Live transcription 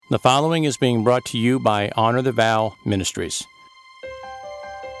The following is being brought to you by Honor the Vow Ministries.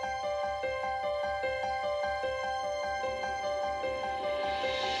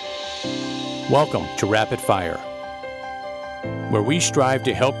 Welcome to Rapid Fire, where we strive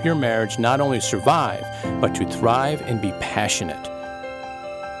to help your marriage not only survive, but to thrive and be passionate.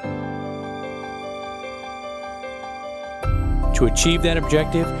 To achieve that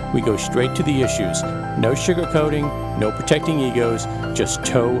objective, we go straight to the issues. No sugarcoating, no protecting egos, just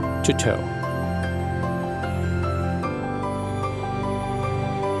toe to toe.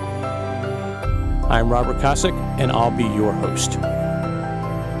 I'm Robert Kosick, and I'll be your host.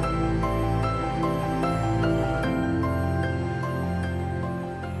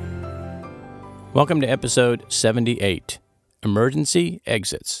 Welcome to episode 78, Emergency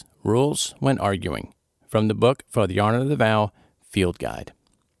Exits, Rules When Arguing, from the book For the Honor of the Vow Field Guide.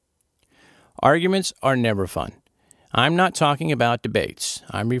 Arguments are never fun. I'm not talking about debates.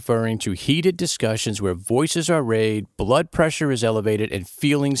 I'm referring to heated discussions where voices are raised, blood pressure is elevated, and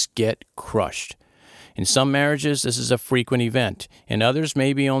feelings get crushed. In some marriages, this is a frequent event. In others,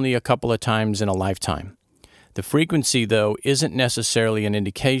 maybe only a couple of times in a lifetime. The frequency, though, isn't necessarily an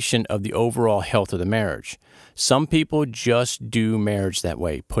indication of the overall health of the marriage. Some people just do marriage that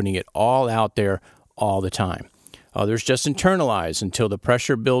way, putting it all out there all the time. Others just internalize until the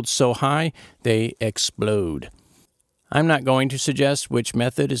pressure builds so high, they explode. I'm not going to suggest which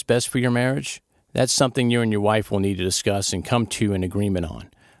method is best for your marriage. That's something you and your wife will need to discuss and come to an agreement on.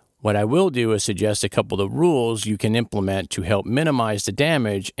 What I will do is suggest a couple of rules you can implement to help minimize the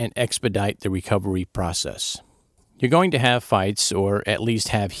damage and expedite the recovery process. You're going to have fights, or at least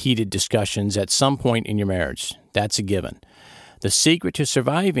have heated discussions at some point in your marriage. That's a given. The secret to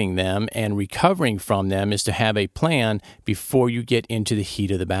surviving them and recovering from them is to have a plan before you get into the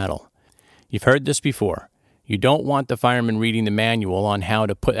heat of the battle. You've heard this before. You don't want the fireman reading the manual on how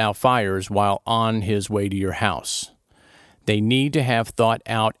to put out fires while on his way to your house. They need to have thought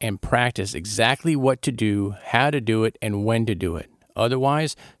out and practice exactly what to do, how to do it, and when to do it.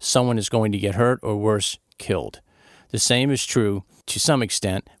 Otherwise, someone is going to get hurt or worse, killed. The same is true, to some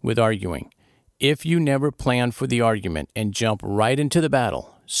extent, with arguing. If you never plan for the argument and jump right into the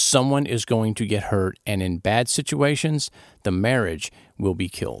battle, someone is going to get hurt, and in bad situations, the marriage will be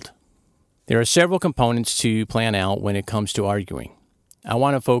killed. There are several components to plan out when it comes to arguing. I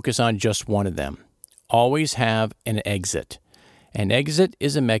want to focus on just one of them. Always have an exit. An exit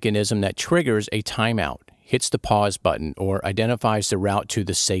is a mechanism that triggers a timeout, hits the pause button, or identifies the route to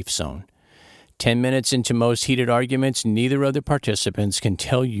the safe zone. 10 minutes into most heated arguments, neither of the participants can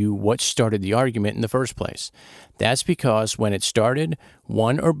tell you what started the argument in the first place. That's because when it started,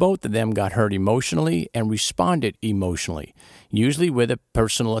 one or both of them got hurt emotionally and responded emotionally, usually with a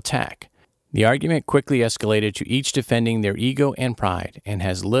personal attack. The argument quickly escalated to each defending their ego and pride and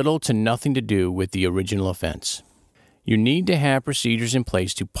has little to nothing to do with the original offense. You need to have procedures in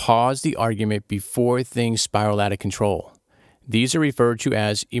place to pause the argument before things spiral out of control. These are referred to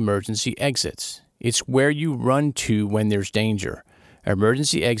as emergency exits. It's where you run to when there's danger.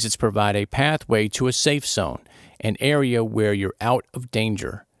 Emergency exits provide a pathway to a safe zone, an area where you're out of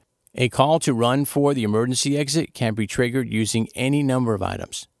danger. A call to run for the emergency exit can be triggered using any number of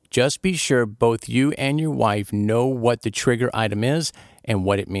items. Just be sure both you and your wife know what the trigger item is and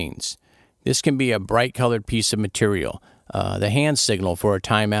what it means. This can be a bright-colored piece of material, the hand signal for a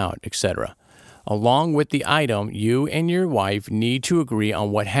timeout, etc. Along with the item, you and your wife need to agree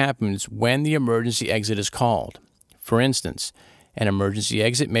on what happens when the emergency exit is called. For instance, an emergency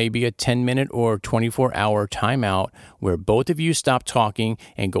exit may be a 10-minute or 24-hour timeout where both of you stop talking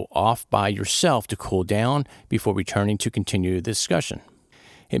and go off by yourself to cool down before returning to continue the discussion.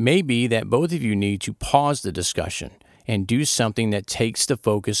 It may be that both of you need to pause the discussion and do something that takes the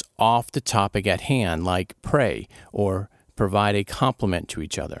focus off the topic at hand, like pray or provide a compliment to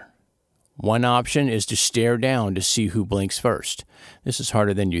each other. One option is to stare down to see who blinks first. This is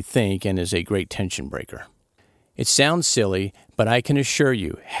harder than you think and is a great tension breaker. It sounds silly, but I can assure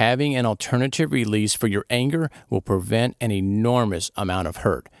you, having an alternative release for your anger will prevent an enormous amount of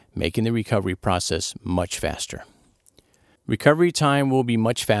hurt, making the recovery process much faster. Recovery time will be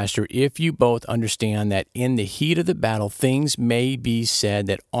much faster if you both understand that in the heat of the battle, things may be said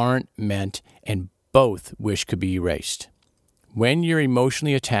that aren't meant and both wish could be erased. When you're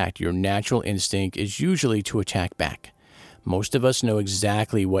emotionally attacked, your natural instinct is usually to attack back. Most of us know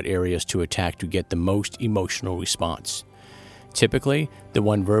exactly what areas to attack to get the most emotional response. Typically, the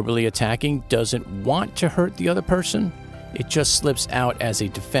one verbally attacking doesn't want to hurt the other person. It just slips out as a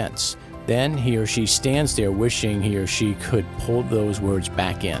defense. Then he or she stands there wishing he or she could pull those words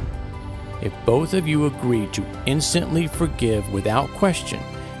back in. If both of you agree to instantly forgive without question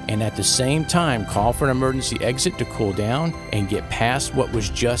and at the same time call for an emergency exit to cool down and get past what was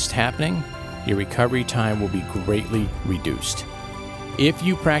just happening, your recovery time will be greatly reduced. If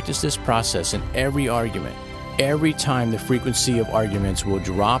you practice this process in every argument, every time the frequency of arguments will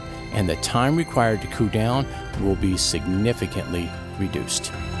drop and the time required to cool down will be significantly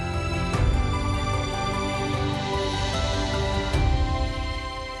reduced.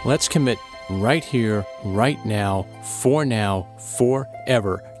 Let's commit right here, right now,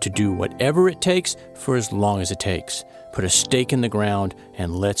 forever, to do whatever it takes for as long as it takes. Put a stake in the ground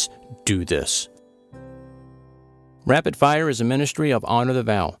and let's do this. Rapid Fire is a ministry of Honor the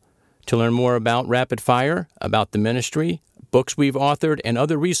Vow. To learn more about Rapid Fire, about the ministry, books we've authored, and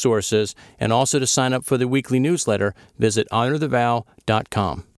other resources, and also to sign up for the weekly newsletter, visit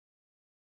honorthevow.com.